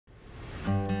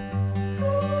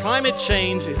Climate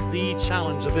change is the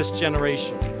challenge of this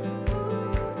generation.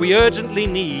 We urgently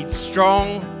need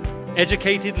strong,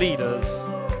 educated leaders,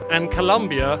 and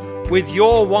Columbia, with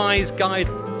your wise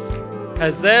guidance,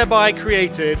 has thereby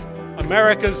created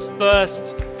America's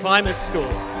first climate school.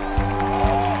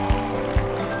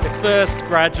 The first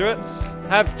graduates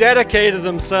have dedicated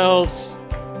themselves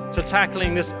to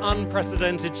tackling this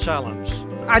unprecedented challenge.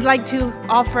 I'd like to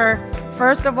offer,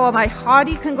 first of all, my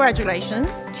hearty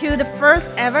congratulations to the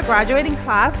first ever graduating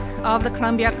class of the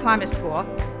Columbia Climate School.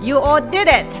 You all did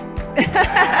it!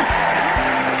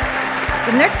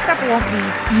 The next step won't be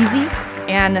easy,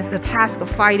 and the task of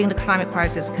fighting the climate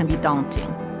crisis can be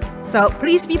daunting. So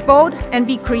please be bold and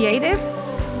be creative.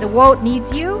 The world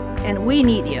needs you, and we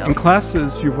need you. In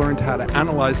classes, you've learned how to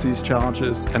analyze these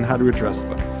challenges and how to address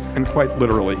them, and quite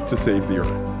literally, to save the Earth.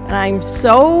 And I'm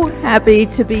so happy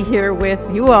to be here with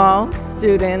you all,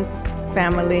 students,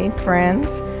 family,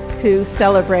 friends, to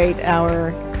celebrate our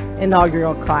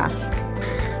inaugural class.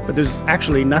 But there's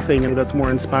actually nothing that's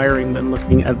more inspiring than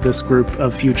looking at this group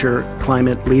of future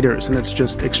climate leaders, and it's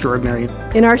just extraordinary.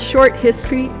 In our short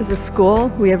history as a school,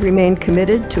 we have remained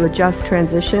committed to a just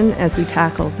transition as we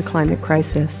tackle the climate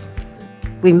crisis.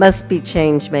 We must be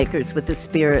change makers with the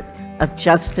spirit of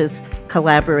justice,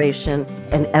 collaboration,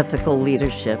 and ethical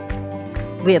leadership.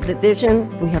 We have the vision,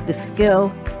 we have the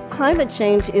skill. Climate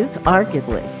change is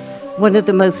arguably one of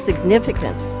the most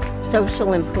significant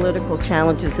social and political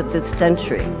challenges of this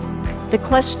century. The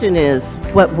question is,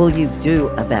 what will you do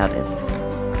about it?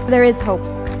 There is hope.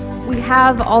 We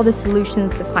have all the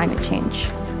solutions to climate change.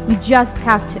 We just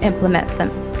have to implement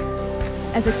them.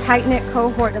 As a tight-knit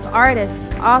cohort of artists,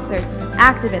 authors,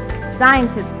 activists,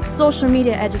 scientists, social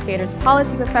media educators,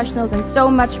 policy professionals, and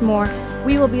so much more,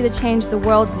 we will be the change the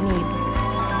world needs.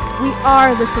 We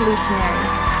are the solutionaries.